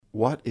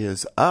What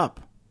is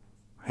up,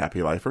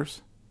 happy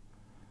lifers?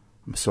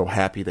 I'm so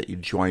happy that you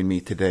joined me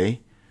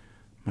today.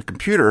 My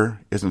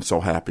computer isn't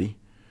so happy.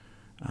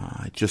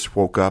 I just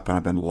woke up and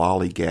I've been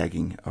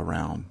lollygagging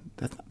around.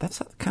 That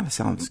kind of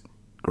sounds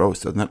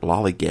gross, doesn't it?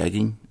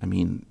 Lollygagging? I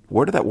mean,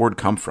 where did that word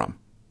come from?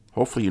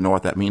 Hopefully you know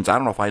what that means. I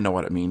don't know if I know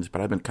what it means,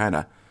 but I've been kind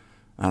of,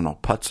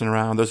 putzing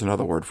around. There's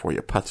another word for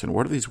you, putzing.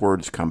 Where do these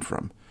words come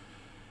from?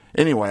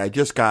 Anyway, I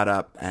just got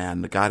up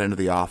and got into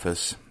the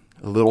office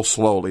a little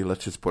slowly,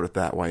 let's just put it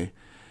that way.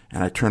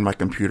 And I turned my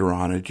computer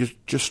on and it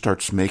just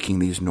starts making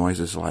these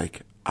noises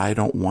like, I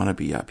don't want to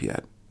be up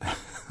yet.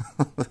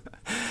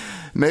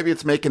 Maybe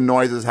it's making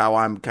noises how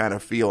I'm kind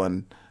of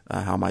feeling,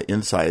 how my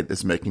inside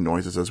is making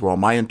noises as well.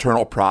 My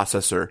internal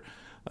processor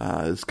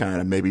is kind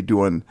of maybe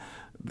doing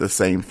the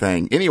same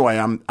thing. Anyway,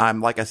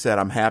 I'm like I said,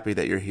 I'm happy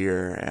that you're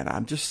here, and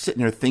I'm just sitting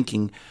here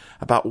thinking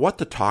about what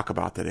to talk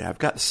about today. I've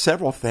got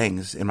several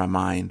things in my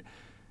mind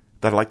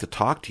that I'd like to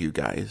talk to you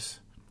guys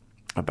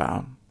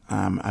about.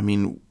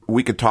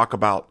 We could talk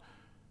about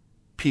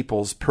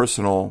people's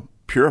personal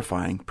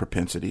purifying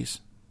propensities.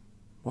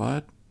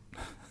 What?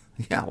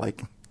 Yeah,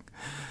 like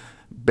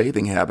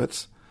bathing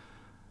habits.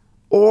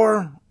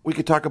 Or we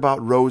could talk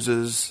about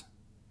roses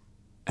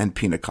and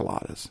pina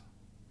coladas.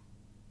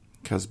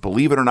 Because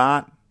believe it or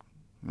not,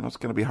 it's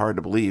going to be hard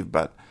to believe,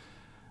 but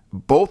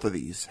both of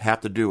these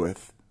have to do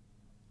with,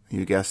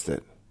 you guessed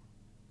it,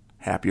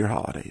 happier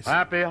holidays.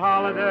 Happy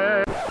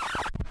holidays.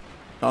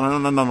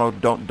 No,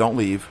 don't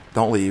leave.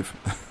 Don't leave.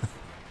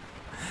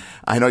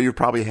 I know you've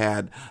probably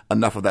had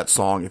enough of that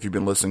song if you've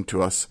been listening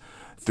to us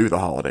through the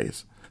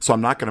holidays. So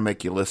I'm not going to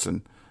make you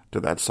listen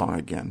to that song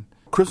again.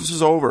 Christmas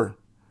is over,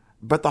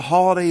 but the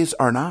holidays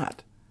are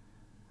not.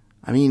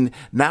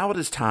 Now it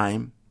is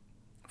time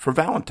for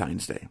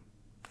Valentine's Day.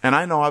 And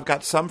I know I've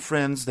got some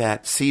friends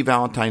that see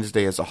Valentine's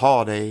Day as a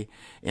holiday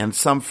and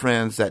some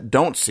friends that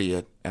don't see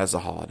it as a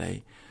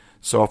holiday.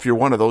 So if you're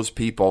one of those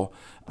people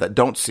that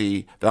don't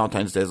see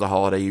Valentine's Day as a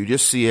holiday, you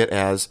just see it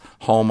as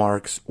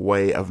Hallmark's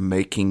way of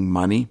making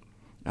money.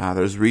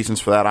 There's reasons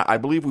for that. I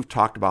believe we've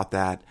talked about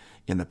that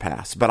in the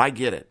past, but I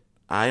get it.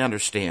 I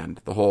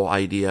understand the whole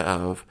idea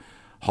of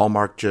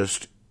Hallmark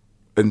just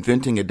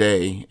inventing a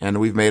day and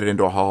we've made it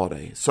into a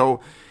holiday. So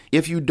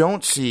if you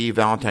don't see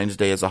Valentine's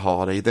Day as a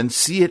holiday, then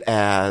see it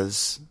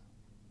as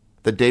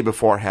the day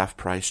before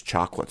half-price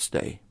chocolates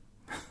day.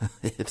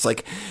 It's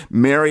like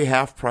Merry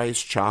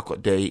Half-Price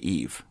Chocolate Day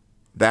Eve.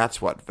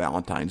 That's what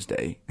Valentine's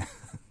Day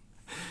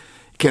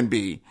can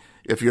be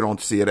if you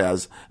don't see it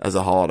as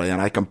a holiday.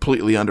 And I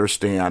completely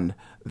understand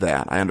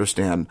that. I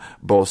understand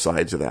both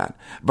sides of that.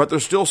 But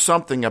there's still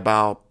something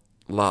about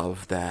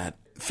love that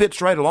fits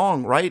right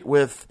along, right,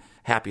 with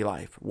happy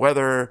life.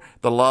 Whether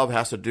the love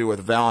has to do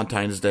with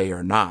Valentine's Day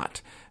or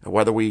not,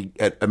 whether we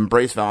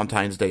embrace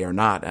Valentine's Day or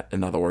not,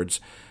 in other words,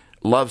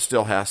 love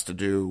still has to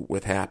do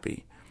with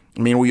happy.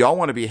 We all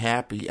want to be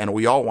happy and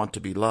we all want to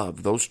be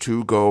loved. Those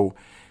two go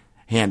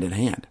hand in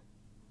hand.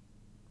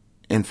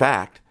 In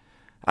fact,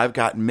 I've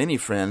got many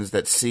friends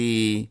that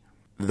see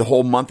the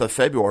whole month of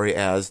February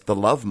as the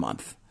love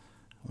month.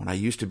 When I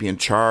used to be in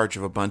charge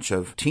of a bunch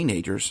of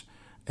teenagers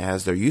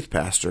as their youth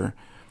pastor,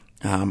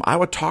 I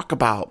would talk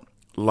about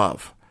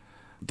love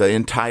the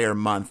entire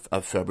month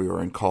of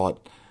February and call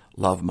it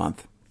Love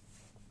Month.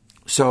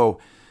 So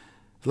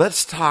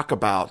let's talk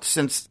about,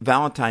 since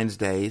Valentine's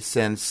Day,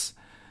 since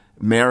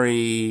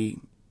Merry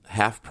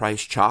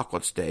Half-Price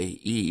Chocolates Day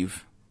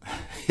Eve,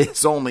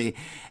 it's only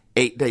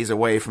 8 days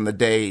away from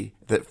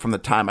the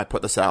time I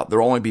put this out.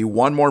 There'll only be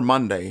one more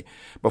Monday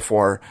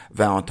before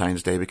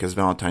Valentine's Day because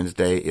Valentine's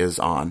Day is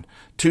on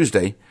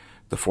Tuesday,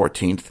 the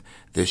 14th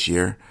this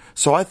year.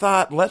 So I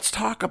thought, let's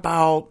talk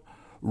about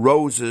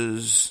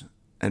roses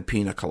and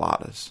pina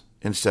coladas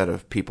instead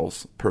of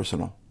people's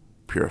personal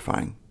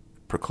purifying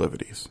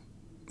proclivities.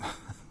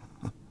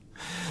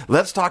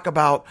 Let's talk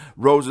about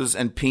roses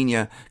and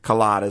pina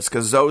coladas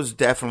because those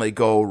definitely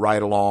go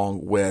right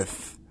along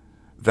with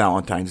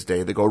Valentine's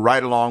Day. They go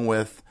right along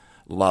with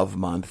Love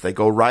Month. They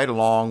go right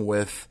along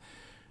with,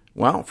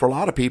 for a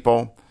lot of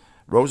people,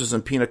 roses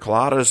and pina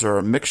coladas are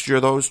a mixture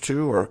of those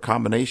two or a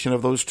combination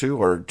of those two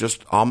or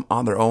just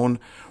on their own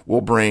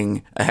will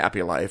bring a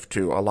happy life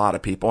to a lot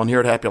of people. And here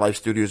at Happy Life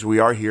Studios, we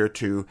are here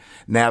to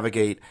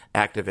navigate,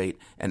 activate,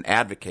 and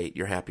advocate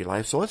your happy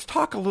life. So let's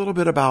talk a little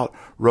bit about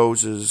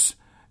roses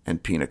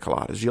and pina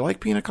coladas. You like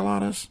pina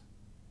coladas?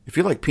 If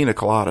you like pina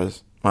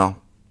coladas,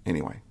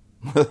 anyway,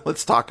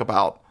 let's talk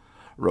about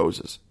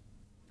roses.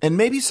 And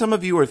maybe some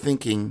of you are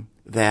thinking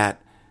that,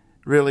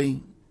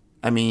 really,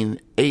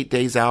 8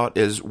 days out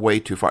is way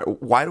too far.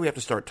 Why do we have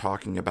to start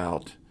talking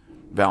about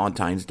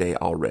Valentine's Day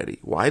already?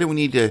 Why do we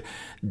need to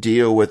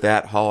deal with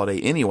that holiday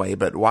anyway?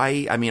 But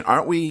why,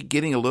 aren't we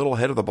getting a little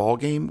ahead of the ball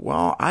game?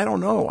 Well, I don't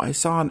know. I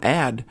saw an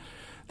ad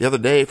the other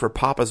day for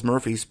Papa's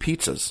Murphy's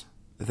Pizzas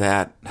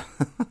that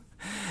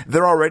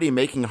they're already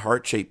making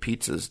heart-shaped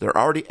pizzas. They're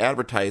already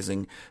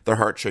advertising their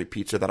heart-shaped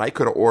pizza that I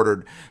could have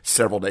ordered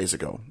several days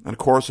ago. And of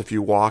course, if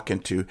you walk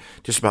into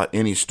just about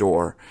any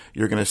store,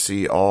 you're going to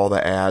see all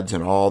the ads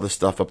and all the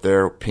stuff up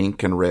there,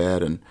 pink and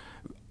red and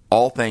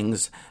all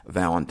things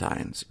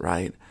Valentine's,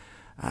 right?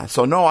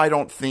 So no, I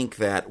don't think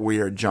that we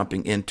are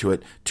jumping into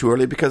it too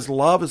early, because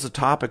love is a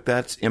topic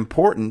that's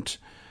important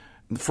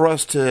for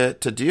us to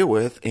deal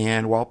with.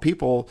 And while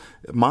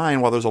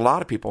there's a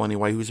lot of people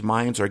anyway whose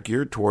minds are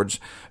geared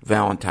towards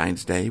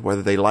Valentine's Day,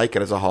 whether they like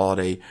it as a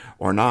holiday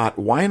or not,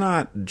 why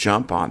not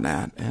jump on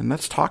that? And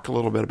let's talk a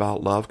little bit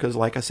about love, because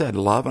like I said,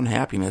 love and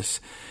happiness,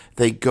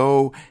 they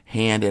go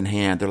hand in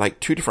hand. They're like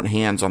two different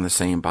hands on the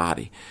same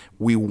body.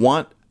 We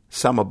want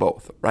some of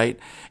both, right?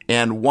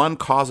 And one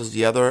causes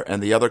the other,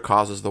 and the other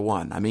causes the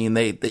one. I mean,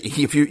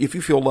 if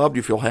you feel loved,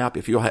 you feel happy.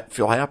 If you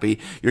feel happy,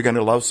 you're going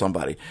to love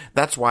somebody.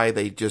 That's why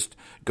they just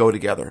go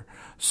together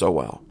so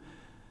well.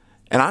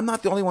 And I'm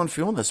not the only one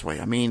feeling this way.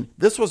 I mean,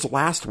 this was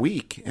last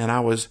week, and I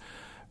was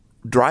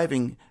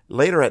driving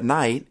later at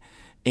night,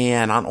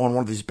 and on one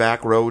of these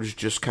back roads,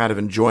 just kind of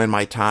enjoying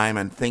my time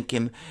and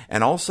thinking,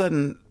 and all of a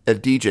sudden, a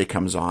DJ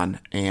comes on,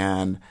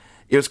 and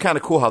it was kind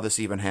of cool how this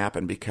even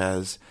happened,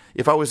 because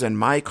if I was in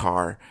my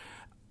car,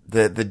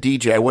 the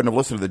DJ, I wouldn't have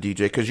listened to the DJ,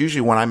 because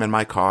usually when I'm in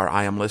my car,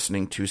 I am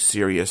listening to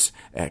Sirius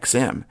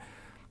XM.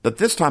 But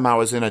this time I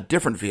was in a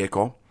different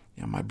vehicle,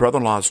 my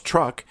brother-in-law's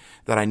truck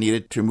that I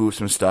needed to move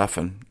some stuff,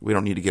 and we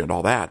don't need to get into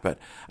all that, but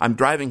I'm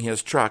driving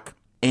his truck,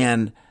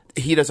 and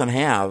he doesn't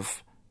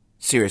have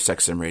Sirius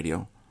XM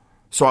radio.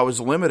 So I was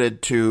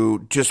limited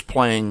to just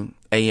playing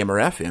AM or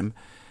FM.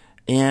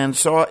 And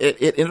so it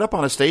ended up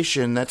on a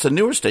station that's a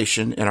newer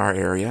station in our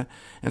area,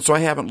 and so I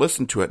haven't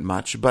listened to it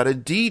much, but a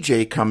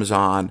DJ comes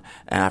on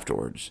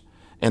afterwards,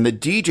 and the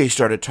DJ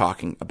started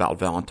talking about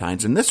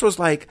Valentine's, and this was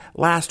like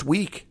last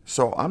week,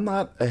 so I'm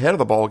not ahead of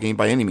the ball game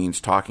by any means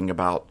talking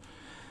about,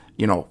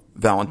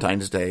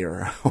 Valentine's Day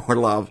or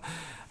love,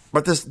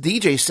 but this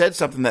DJ said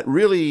something that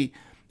really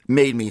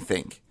made me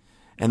think,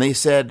 and they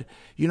said,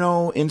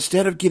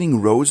 instead of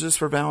getting roses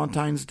for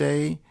Valentine's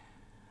Day,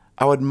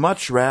 I would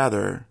much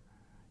rather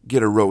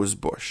get a rose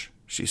bush,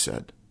 she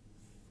said.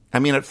 I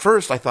mean, at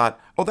first I thought,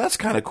 oh, that's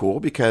kind of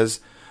cool, because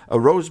a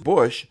rose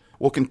bush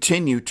will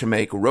continue to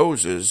make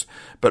roses,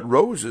 but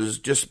roses,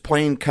 just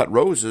plain cut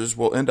roses,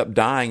 will end up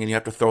dying and you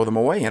have to throw them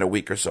away in a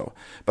week or so.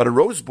 But a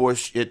rose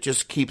bush, it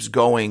just keeps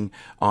going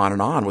on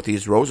and on with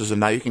these roses, and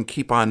now you can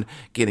keep on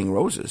getting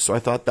roses. So I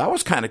thought that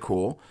was kind of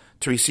cool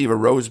to receive a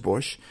rose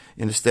bush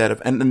instead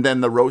of, and then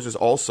the roses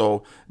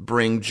also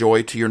bring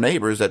joy to your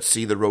neighbors that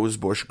see the rose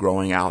bush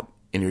growing out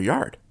in your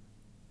yard.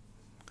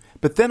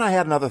 But then I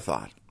had another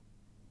thought.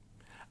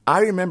 I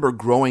remember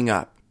growing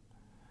up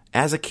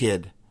as a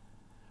kid,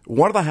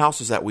 one of the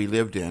houses that we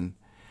lived in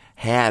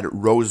had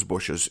rose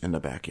bushes in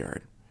the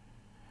backyard.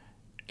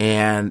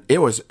 And it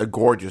was a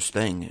gorgeous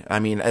thing. I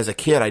mean, as a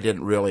kid, I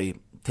didn't really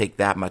take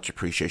that much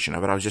appreciation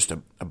of it. I was just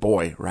a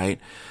boy,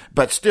 right?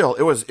 But still,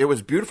 it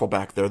was beautiful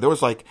back there. There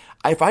was like,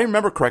 if I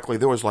remember correctly,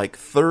 there was like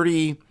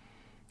 30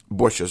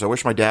 bushes. I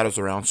wish my dad was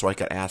around so I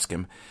could ask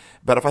him.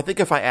 But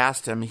if I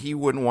asked him, he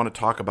wouldn't want to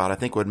talk about it. I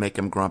think it would make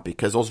him grumpy,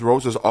 because those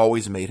roses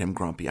always made him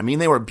grumpy. I mean,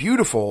 they were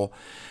beautiful,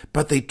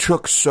 but they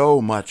took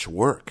so much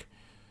work.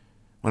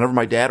 Whenever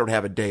my dad would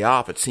have a day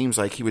off, it seems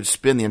like he would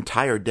spend the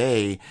entire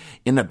day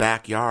in the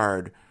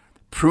backyard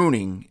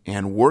pruning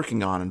and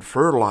working on and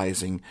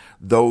fertilizing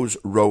those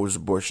rose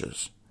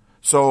bushes.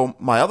 So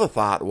my other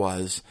thought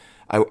was,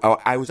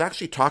 I was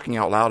actually talking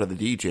out loud to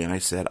the DJ, and I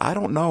said, I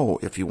don't know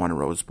if you want a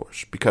rose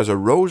bush, because a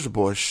rose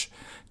bush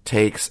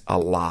takes a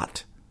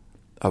lot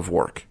of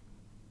work.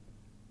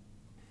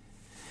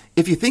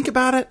 If you think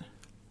about it,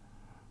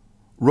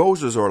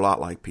 roses are a lot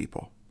like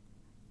people.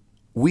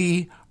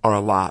 We are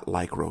a lot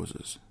like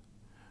roses.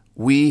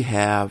 We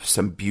have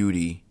some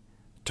beauty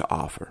to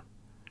offer.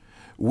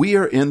 We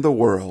are in the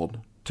world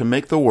to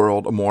make the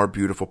world a more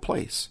beautiful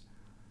place.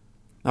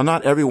 Now,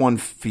 not everyone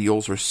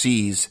feels or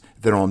sees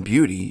their own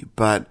beauty,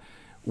 but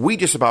we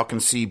just about can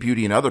see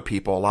beauty in other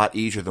people a lot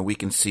easier than we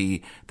can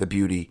see the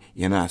beauty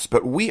in us.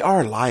 But we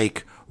are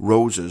like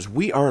roses.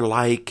 We are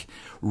like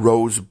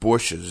rose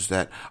bushes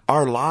that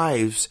our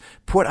lives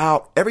put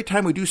out every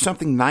time we do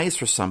something nice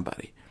for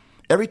somebody.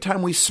 Every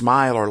time we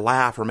smile or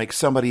laugh or make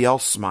somebody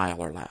else smile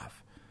or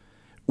laugh.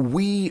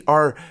 We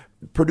are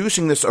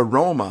producing this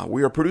aroma.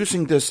 We are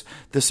producing this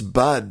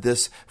bud,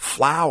 this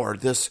flower,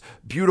 this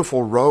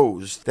beautiful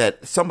rose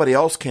that somebody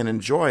else can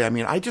enjoy. I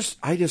mean, I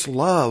just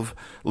love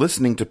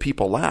listening to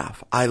people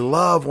laugh. I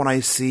love when I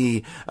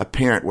see a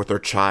parent with their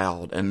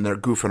child and they're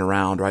goofing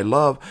around, or I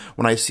love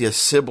when I see a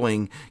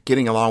sibling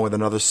getting along with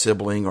another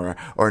sibling, or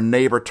a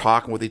neighbor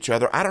talking with each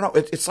other. I don't know.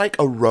 It's like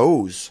a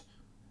rose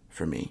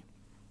for me.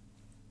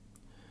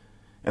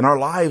 And our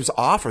lives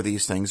offer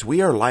these things. We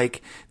are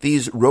like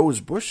these rose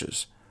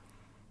bushes.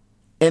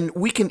 And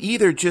we can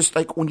either just,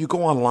 like when you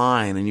go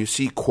online and you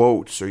see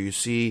quotes or you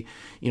see,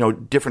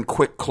 different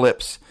quick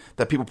clips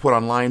that people put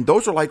online,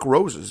 those are like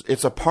roses.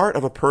 It's a part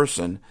of a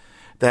person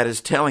that is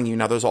telling you.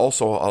 Now, there's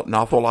also an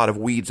awful lot of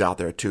weeds out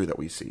there, too, that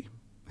we see.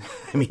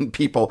 I mean,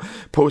 people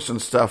posting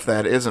stuff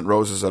that isn't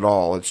roses at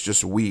all. It's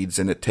just weeds,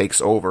 and it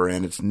takes over,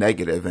 and it's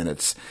negative, and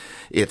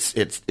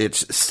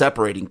it's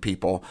separating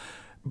people.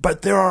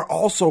 But there are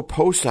also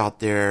posts out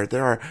there.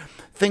 There are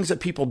things that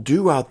people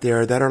do out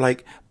there that are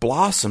like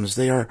blossoms.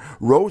 They are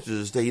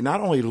roses. They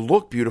not only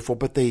look beautiful,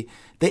 but they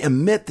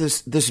emit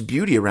this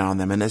beauty around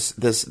them, and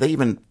this they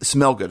even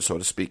smell good, so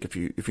to speak, if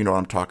you know what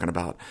I'm talking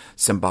about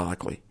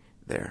symbolically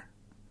there.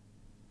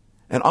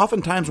 And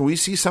oftentimes when we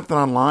see something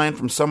online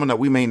from someone that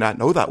we may not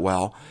know that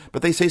well,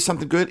 but they say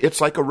something good, it's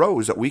like a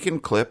rose that we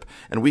can clip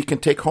and we can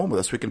take home with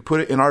us. We can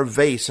put it in our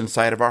vase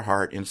inside of our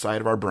heart,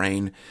 inside of our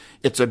brain.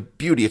 It's a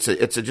beauty. It's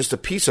just a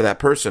piece of that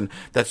person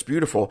that's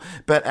beautiful.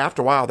 But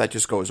after a while, that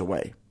just goes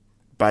away.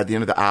 By the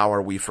end of the hour,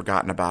 we've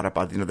forgotten about it.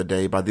 By the end of the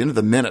day, by the end of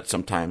the minute,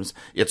 sometimes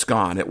it's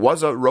gone. It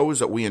was a rose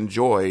that we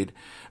enjoyed,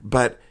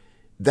 but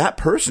that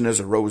person is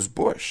a rose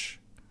bush.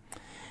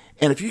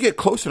 And if you get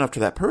close enough to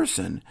that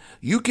person,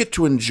 you get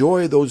to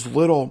enjoy those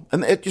little,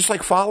 and it's just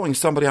like following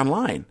somebody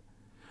online.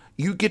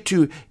 You get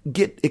to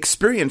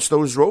experience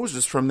those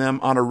roses from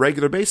them on a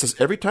regular basis.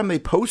 Every time they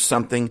post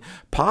something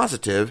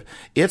positive,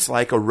 it's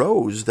like a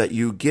rose that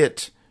you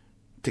get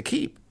to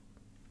keep.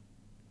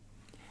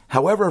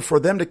 However, for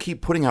them to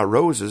keep putting out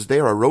roses, they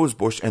are a rose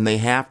bush and they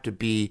have to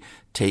be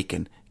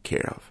taken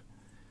care of.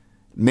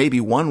 Maybe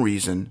one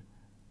reason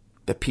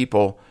that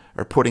people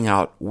are putting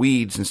out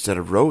weeds instead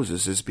of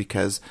roses is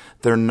because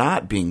they're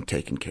not being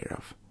taken care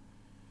of.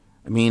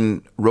 I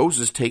mean,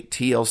 roses take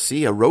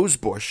TLC. A rose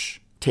bush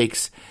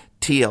takes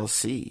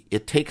TLC.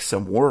 It takes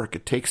some work.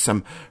 It takes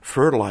some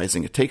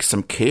fertilizing. It takes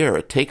some care.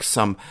 It takes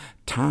some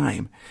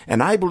time.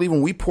 And I believe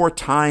when we pour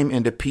time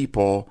into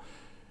people,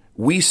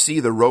 we see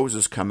the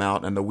roses come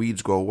out and the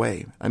weeds go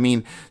away. I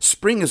mean,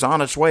 spring is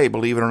on its way,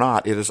 believe it or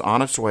not. It is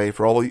on its way.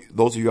 For all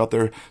those of you out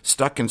there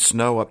stuck in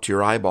snow up to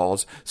your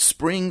eyeballs,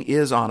 spring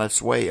is on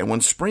its way. And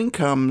when spring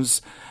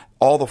comes,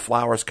 all the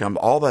flowers come,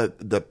 all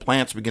the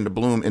plants begin to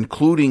bloom,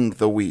 including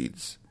the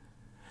weeds.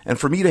 And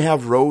for me to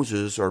have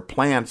roses or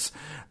plants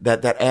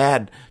that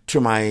add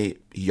to my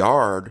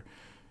yard,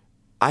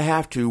 I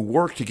have to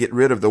work to get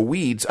rid of the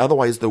weeds.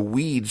 Otherwise, the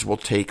weeds will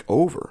take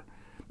over.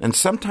 And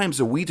sometimes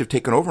the weeds have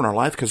taken over in our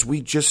life because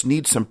we just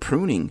need some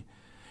pruning.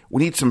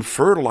 We need some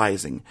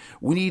fertilizing.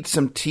 We need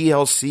some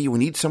TLC. We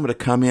need someone to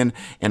come in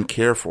and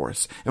care for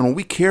us. And when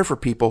we care for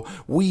people,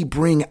 we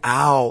bring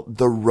out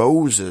the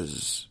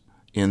roses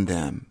in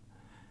them.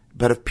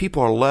 But if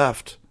people are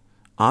left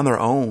on their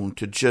own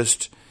to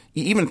just,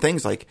 even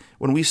things like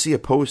when we see a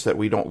post that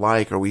we don't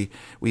like, or we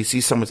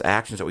see someone's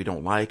actions that we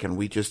don't like, and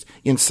we just,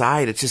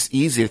 inside, it's just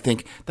easy to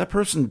think, that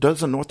person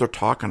doesn't know what they're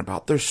talking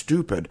about. They're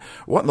stupid.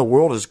 What in the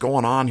world is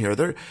going on here?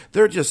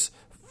 They're just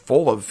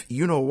full of,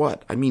 you know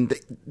what? I mean,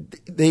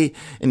 they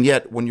and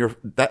yet when you're,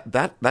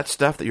 that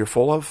stuff that you're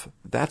full of,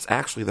 that's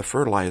actually the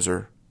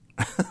fertilizer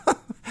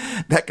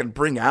that can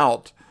bring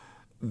out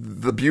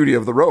the beauty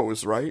of the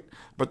rose, right?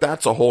 But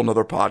that's a whole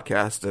nother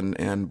podcast,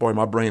 and boy,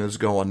 my brain is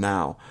going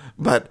now.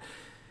 But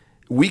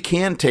we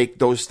can take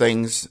those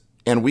things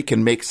and we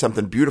can make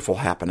something beautiful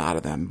happen out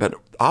of them. But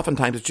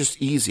oftentimes it's just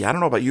easy. I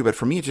don't know about you, but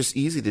for me, it's just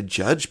easy to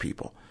judge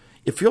people.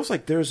 It feels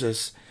like there's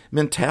this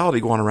mentality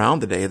going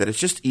around today that it's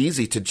just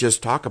easy to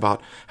just talk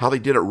about how they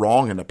did it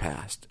wrong in the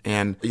past.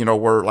 And,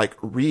 we're like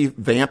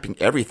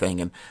revamping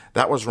everything, and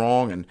that was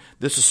wrong, and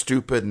this is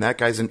stupid, and that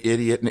guy's an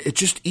idiot. And it's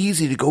just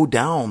easy to go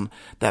down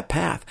that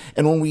path.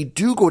 And when we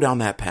do go down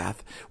that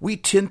path, we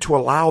tend to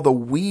allow the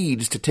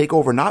weeds to take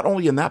over, not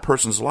only in that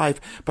person's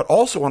life, but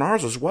also in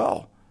ours as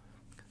well.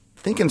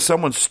 Thinking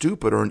someone's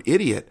stupid or an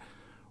idiot,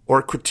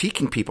 or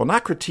critiquing people,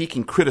 not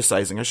critiquing,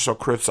 criticizing. I should say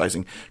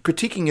criticizing.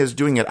 Critiquing is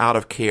doing it out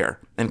of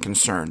care and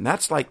concern.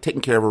 That's like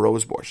taking care of a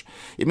rose bush.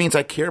 It means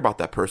I care about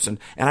that person,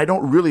 and I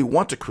don't really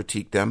want to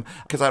critique them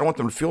because I don't want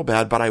them to feel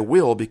bad, but I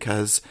will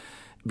because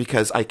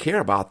I care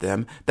about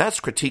them. That's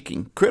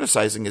critiquing.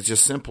 Criticizing is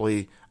just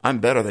simply, I'm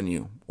better than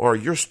you, or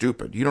you're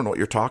stupid. You don't know what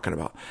you're talking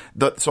about.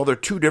 So there are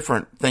two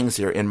different things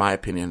here, in my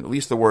opinion. At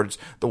least the words,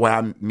 the way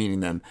I'm meaning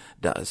them,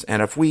 does.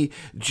 And if we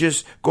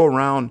just go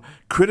around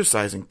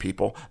criticizing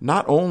people,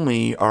 not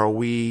only are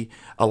we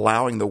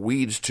allowing the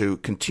weeds to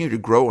continue to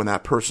grow in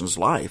that person's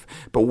life,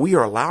 but we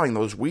are allowing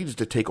those weeds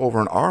to take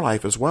over in our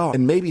life as well.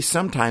 And maybe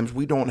sometimes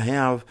we don't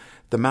have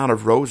the amount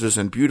of roses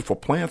and beautiful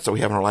plants that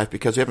we have in our life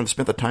because we haven't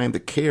spent the time to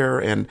care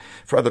and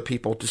for other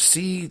people to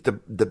see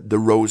the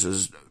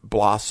roses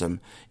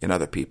blossom in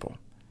other people.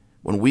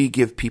 When we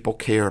give people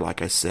care,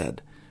 like I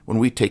said, when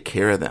we take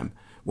care of them,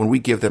 when we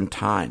give them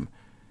time,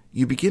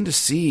 you begin to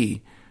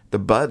see the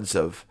buds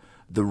of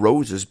the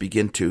roses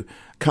begin to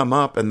come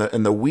up, and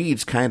the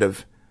weeds kind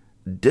of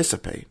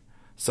dissipate.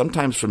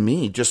 Sometimes for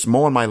me, just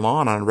mowing my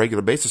lawn on a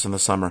regular basis in the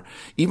summer,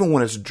 even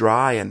when it's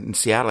dry, and in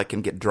Seattle it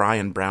can get dry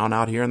and brown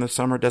out here in the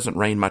summer. It doesn't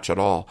rain much at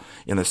all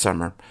in the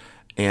summer.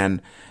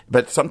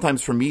 But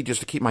sometimes for me, just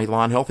to keep my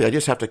lawn healthy, I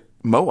just have to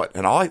mow it.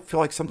 And all I feel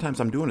like sometimes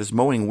I'm doing is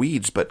mowing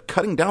weeds, but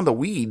cutting down the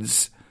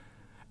weeds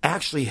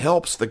actually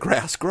helps the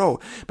grass grow.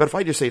 But if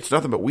I just say it's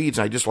nothing but weeds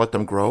and I just let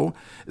them grow,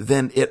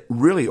 then it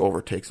really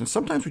overtakes. And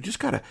sometimes we just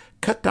got to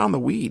cut down the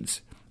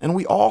weeds. And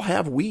we all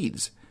have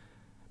weeds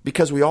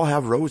because we all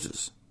have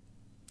roses.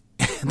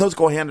 And those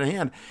go hand in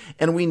hand.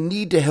 And we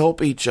need to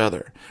help each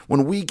other.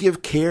 When we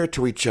give care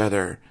to each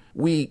other,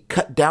 We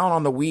cut down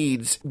on the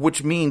weeds,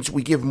 which means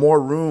we give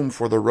more room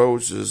for the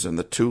roses and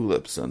the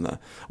tulips and the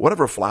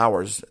whatever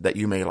flowers that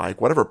you may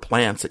like, whatever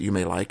plants that you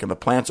may like, and the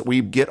plants that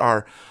we get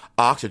our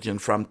oxygen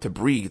from to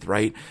breathe,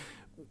 right?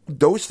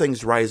 Those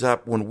things rise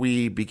up when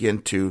we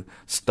begin to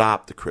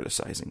stop the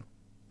criticizing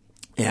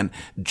and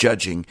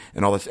judging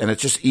and all this. And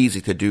it's just easy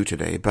to do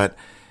today. But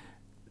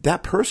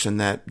that person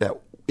that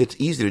it's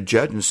easy to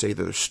judge and say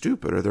that they're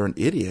stupid or they're an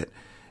idiot,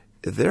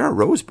 they're a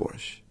rose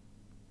bush.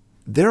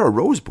 They're a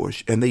rose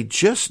bush, and they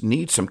just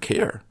need some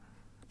care.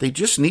 They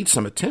just need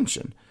some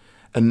attention,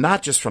 and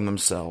not just from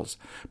themselves,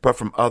 but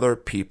from other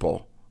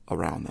people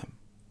around them.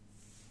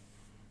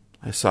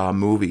 I saw a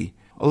movie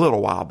a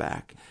little while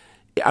back.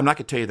 I'm not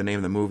going to tell you the name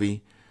of the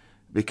movie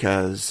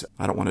because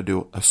I don't want to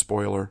do a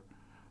spoiler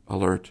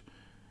alert.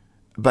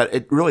 But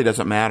it really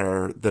doesn't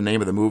matter the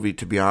name of the movie,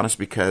 to be honest,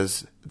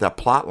 because the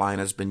plot line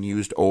has been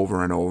used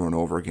over and over and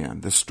over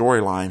again. The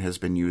storyline has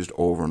been used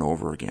over and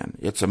over again.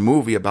 It's a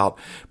movie about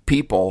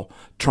people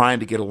trying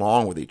to get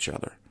along with each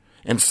other.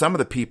 And some of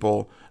the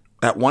people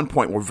at one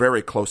point were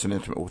very close and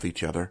intimate with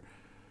each other.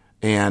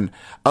 And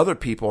other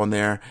people in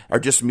there are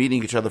just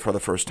meeting each other for the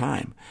first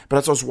time. But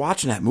as I was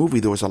watching that movie,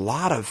 there was a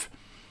lot of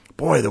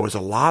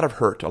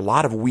hurt, a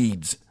lot of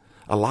weeds,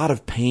 a lot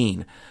of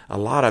pain,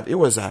 it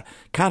was a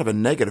kind of a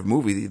negative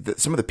movie.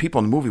 Some of the people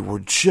in the movie were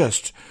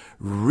just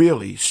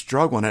really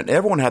struggling, and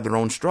everyone had their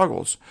own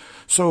struggles.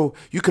 So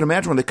you can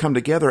imagine when they come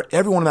together,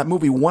 everyone in that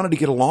movie wanted to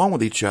get along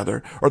with each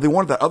other, or they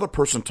wanted that other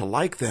person to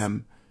like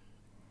them.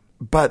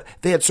 But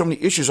they had so many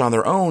issues on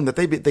their own that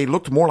they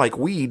looked more like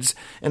weeds.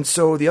 And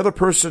so the other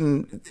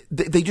person,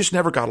 they just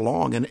never got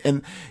along.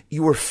 And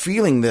you were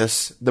feeling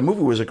this. The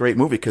movie was a great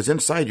movie because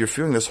inside you're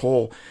feeling this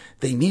whole,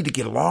 they need to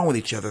get along with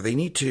each other. They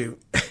need to,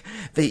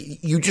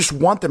 you just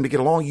want them to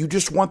get along. You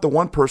just want the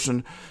one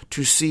person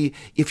to see,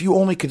 if you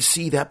only could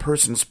see that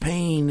person's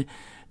pain,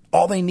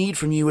 all they need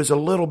from you is a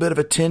little bit of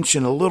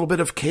attention, a little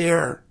bit of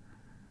care.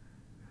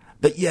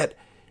 But yet,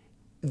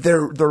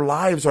 their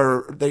lives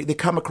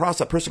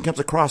that person comes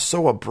across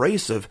so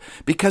abrasive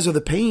because of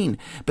the pain.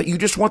 But you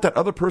just want that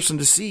other person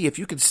to see, if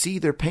you could see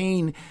their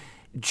pain,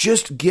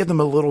 just give them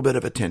a little bit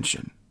of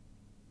attention.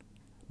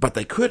 But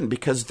they couldn't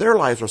because their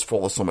lives was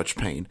full of so much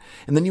pain.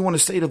 And then you want to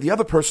say to the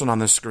other person on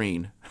the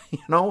screen,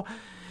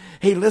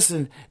 hey,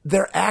 listen,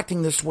 they're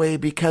acting this way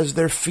because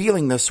they're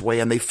feeling this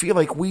way and they feel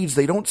like weeds.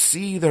 They don't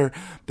see their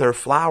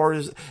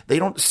flowers. They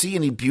don't see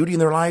any beauty in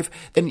their life.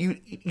 And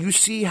you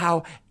see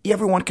how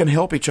everyone can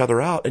help each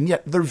other out. And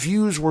yet their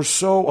views were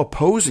so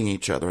opposing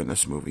each other in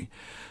this movie.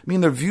 I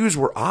mean, their views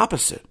were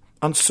opposite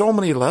on so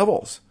many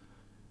levels.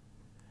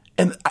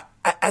 And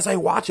as I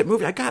watched that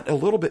movie, I got a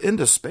little bit in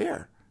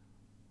despair.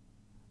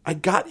 I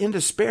got in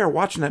despair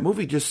watching that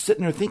movie, just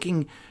sitting there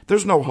thinking,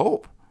 there's no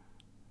hope.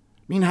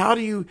 I mean, how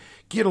do you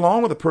get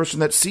along with a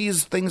person that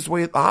sees things the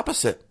way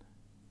opposite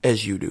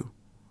as you do?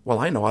 Well,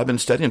 I know. I've been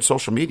studying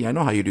social media. I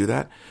know how you do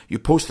that. You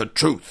post the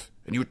truth,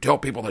 and you tell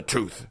people the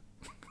truth.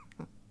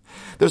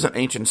 There's an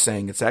ancient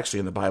saying, it's actually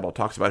in the Bible, it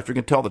talks about if you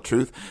can tell the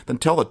truth, then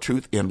tell the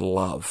truth in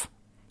love,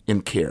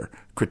 in care.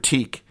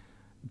 Critique,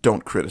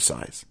 don't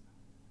criticize.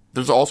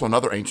 There's also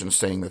another ancient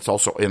saying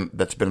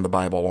that's been in the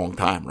Bible a long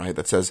time, right?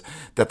 That says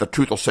that the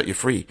truth will set you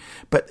free.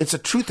 But it's a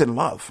truth in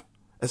love.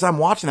 As I'm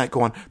watching that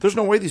going, there's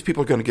no way these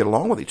people are going to get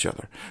along with each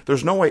other.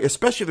 There's no way,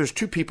 especially if there's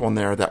two people in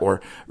there that were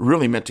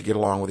really meant to get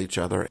along with each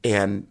other.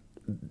 And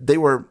they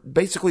were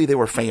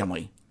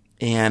family.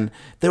 And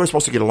they were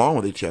supposed to get along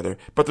with each other,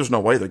 but there's no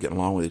way they're getting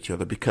along with each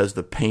other because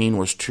the pain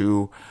was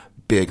too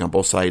big on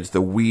both sides. The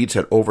weeds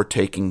had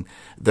overtaken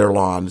their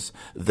lawns,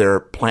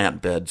 their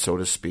plant bed, so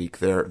to speak,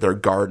 their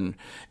garden,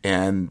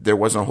 and there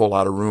wasn't a whole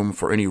lot of room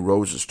for any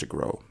roses to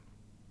grow.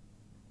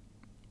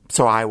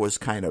 So I was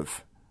kind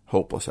of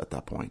hopeless at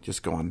that point,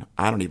 just going,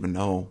 I don't even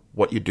know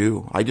what you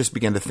do. I just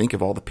began to think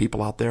of all the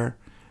people out there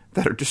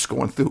that are just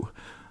going through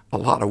a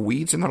lot of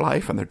weeds in their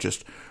life and they're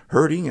just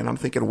hurting. And I'm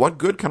thinking, what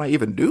good can I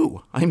even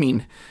do? I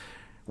mean,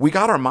 we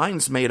got our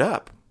minds made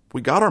up.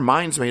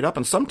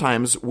 And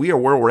sometimes we are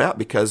where we're at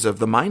because of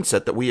the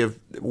mindset that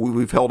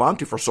we've held on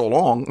to for so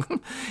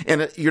long.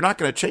 And you're not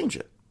going to change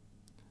it.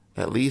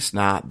 At least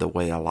not the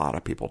way a lot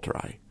of people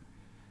try.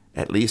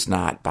 At least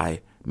not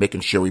by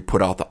making sure we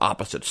put out the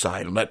opposite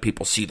side and let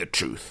people see the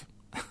truth.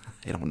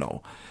 I don't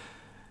know.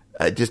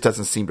 It just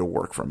doesn't seem to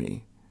work for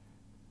me.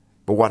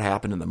 But what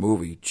happened in the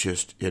movie,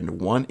 just in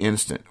one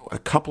instant, a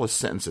couple of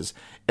sentences,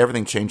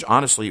 everything changed.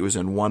 Honestly, it was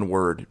in one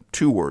word,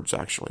 2 words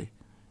actually.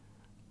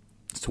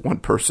 It's one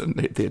person.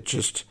 It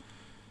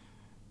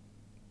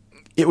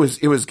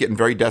was getting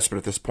very desperate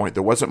at this point.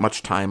 There wasn't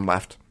much time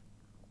left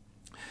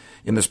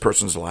in this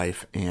person's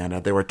life,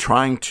 and they were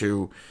trying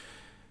to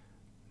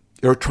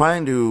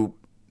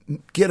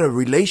get a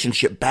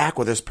relationship back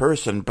with this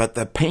person, but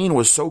the pain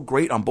was so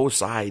great on both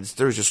sides,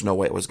 there's just no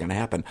way it was going to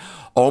happen.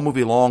 All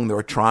movie long, they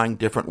were trying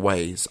different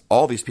ways.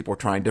 All these people were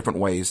trying different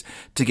ways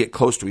to get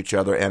close to each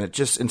other, and it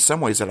just, in some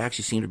ways, it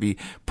actually seemed to be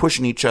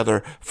pushing each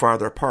other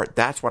farther apart.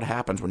 That's what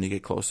happens when you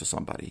get close to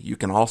somebody. You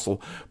can also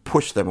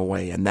push them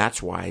away, and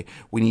that's why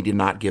we need to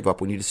not give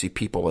up. We need to see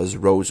people as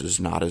roses,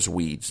 not as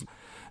weeds.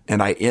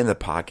 And I end the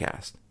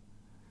podcast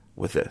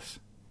with this.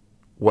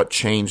 What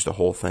changed the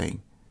whole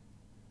thing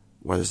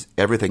was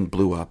everything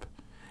blew up,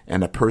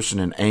 and a person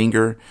in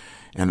anger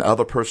and the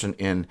other person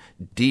in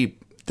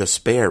deep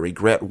despair,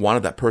 regret,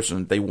 wanted that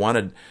person. They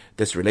wanted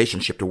this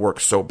relationship to work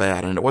so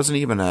bad. And it wasn't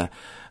even a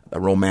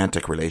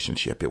romantic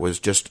relationship. It was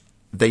just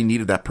they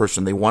needed that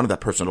person. They wanted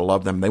that person to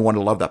love them. They wanted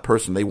to love that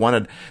person. They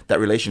wanted that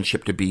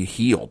relationship to be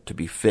healed, to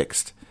be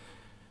fixed.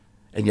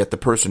 And yet the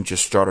person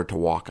just started to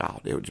walk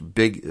out. It was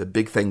big. The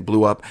big thing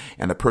blew up,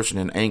 and the person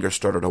in anger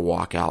started to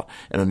walk out.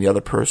 And then the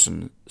other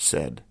person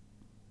said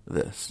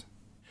this: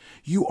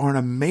 "You are an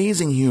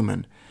amazing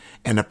human."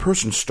 And the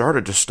person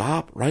started to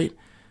stop, right?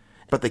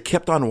 But they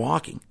kept on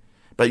walking.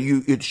 But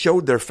it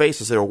showed their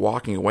face as they were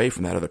walking away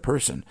from that other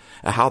person,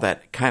 how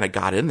that kind of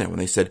got in there when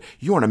they said,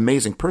 "You are an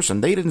amazing person."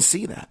 They didn't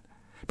see that.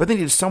 But they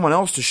needed someone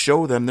else to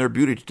show them their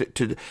beauty,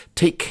 to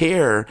take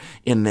care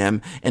in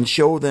them and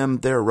show them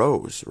their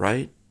rose,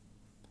 right?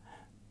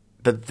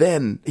 But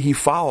then he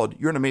followed,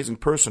 "You're an amazing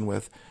person,"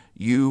 with,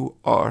 "You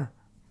are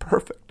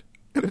perfect."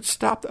 And it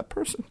stopped that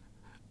person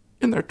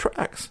in their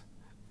tracks.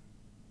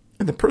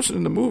 And the person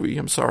in the movie,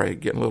 I'm sorry,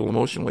 getting a little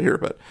emotional here,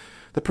 but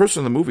the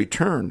person in the movie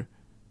turned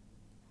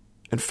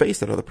and faced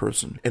that other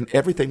person. And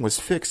everything was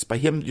fixed by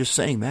him just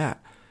saying that.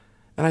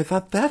 And I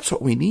thought, that's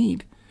what we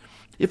need.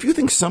 If you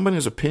think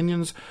somebody's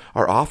opinions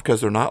are off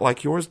because they're not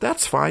like yours,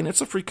 that's fine.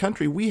 It's a free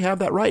country. We have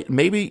that right.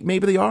 Maybe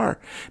they are.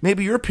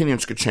 Maybe your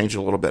opinions could change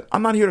a little bit.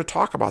 I'm not here to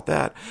talk about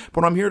that.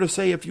 But I'm here to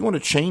say, if you want to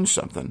change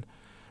something,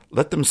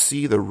 let them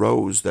see the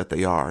rose that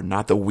they are,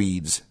 not the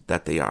weeds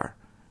that they are.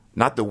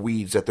 Not the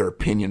weeds that their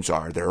opinions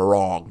are. They're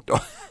wrong.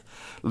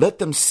 Let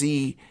them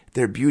see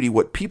their beauty.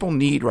 What people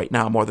need right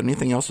now more than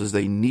anything else is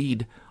they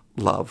need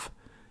love.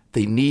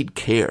 They need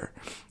care.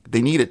 They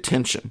need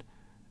attention.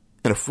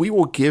 And if we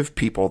will give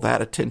people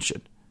that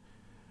attention,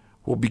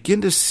 we'll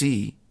begin to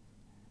see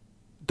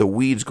the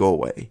weeds go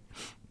away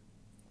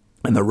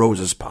and the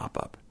roses pop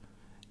up.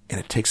 And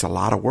it takes a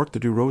lot of work to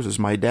do roses.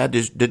 My dad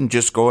didn't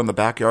just go in the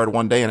backyard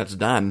one day and it's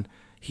done.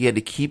 He had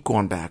to keep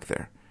going back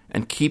there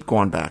and keep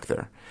going back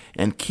there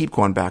and keep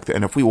going back there.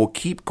 And if we will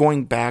keep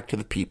going back to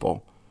the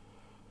people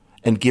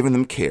and giving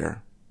them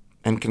care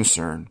and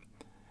concern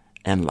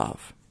and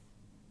love,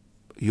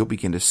 you'll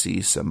begin to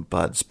see some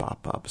buds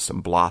pop up,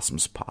 some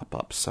blossoms pop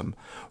up, some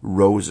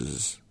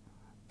roses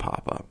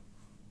pop up.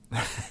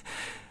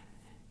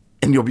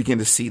 And you'll begin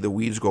to see the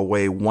weeds go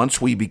away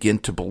once we begin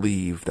to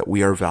believe that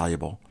we are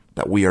valuable,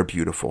 that we are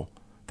beautiful,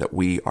 that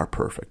we are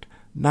perfect.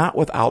 Not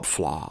without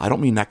flaw. I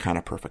don't mean that kind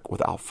of perfect,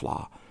 without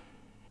flaw.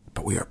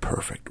 But we are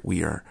perfect.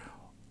 We are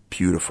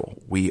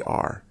beautiful. We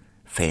are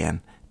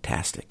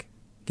fantastic.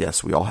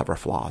 Yes, we all have our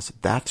flaws.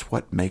 That's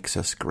what makes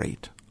us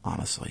great,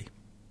 honestly.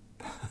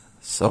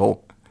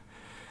 So,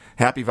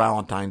 happy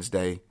Valentine's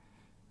Day,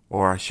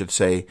 or I should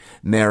say,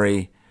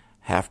 Merry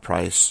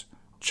Half-Price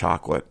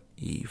Chocolate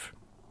Eve.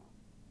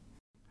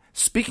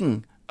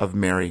 Speaking of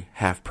Merry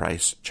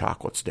Half-Price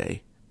Chocolates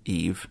Day,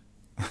 Eve,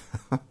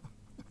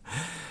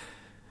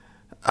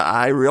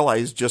 I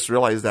just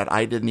realized that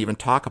I didn't even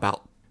talk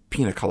about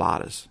pina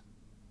coladas.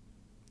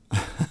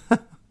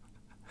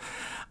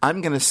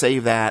 I'm going to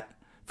save that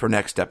for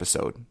next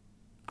episode.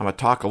 I'm going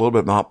to talk a little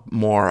bit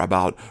more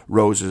about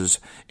roses,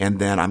 and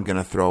then I'm going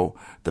to throw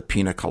the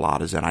pina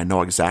coladas in. I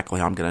know exactly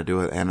how I'm going to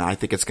do it, and I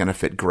think it's going to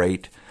fit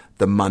great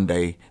the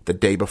Monday, the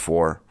day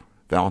before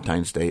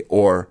Valentine's Day,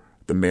 or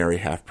the Merry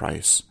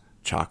Half-Price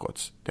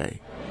Chocolates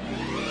Day.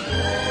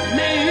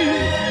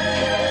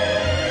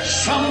 Make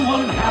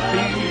someone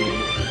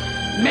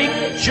happy.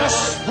 Make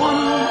just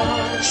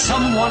one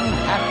someone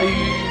happy,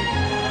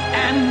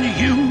 and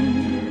you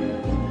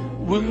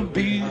will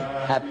be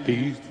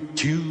happy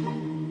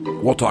too.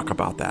 We'll talk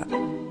about that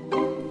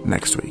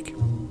next week.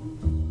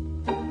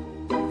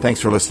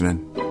 Thanks for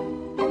listening.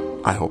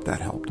 I hope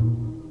that helped.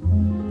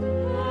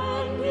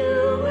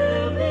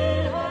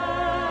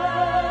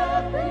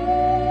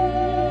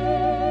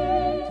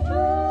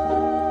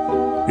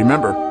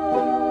 Remember,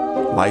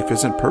 life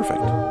isn't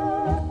perfect,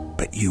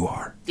 but you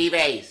are. Steve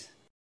Ace.